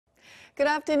Good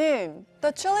afternoon.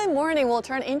 The chilly morning will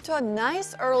turn into a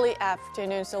nice early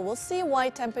afternoon, so we'll see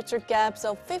wide temperature gaps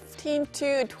of 15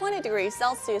 to 20 degrees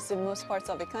Celsius in most parts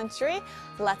of the country.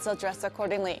 Let's address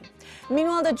accordingly.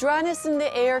 Meanwhile, the dryness in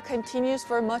the air continues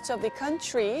for much of the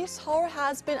country. Seoul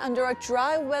has been under a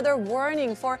dry weather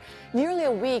warning for nearly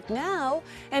a week now,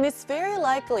 and it's very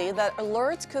likely that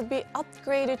alerts could be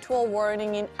upgraded to a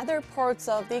warning in other parts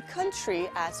of the country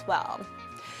as well.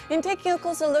 In taking a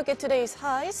closer look at today's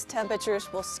highs,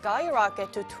 temperatures will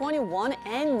skyrocket to 21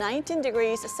 and 19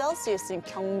 degrees Celsius in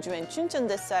Gyeongju and Chuncheon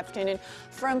this afternoon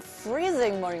from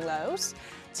freezing morning lows.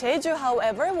 Jeju,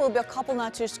 however, will be a couple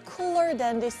notches cooler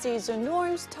than the season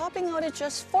norms, topping out at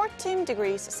just 14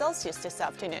 degrees Celsius this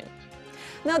afternoon.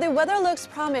 Now, the weather looks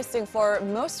promising for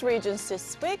most regions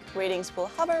this week. Readings will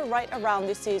hover right around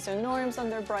the season norms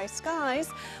under bright skies,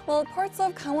 while parts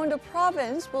of Gangwon-do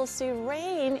Province will see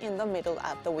rain in the middle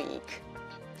of the week.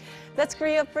 That's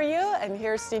Korea for you, and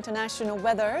here's the international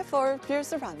weather for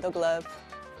viewers around the globe.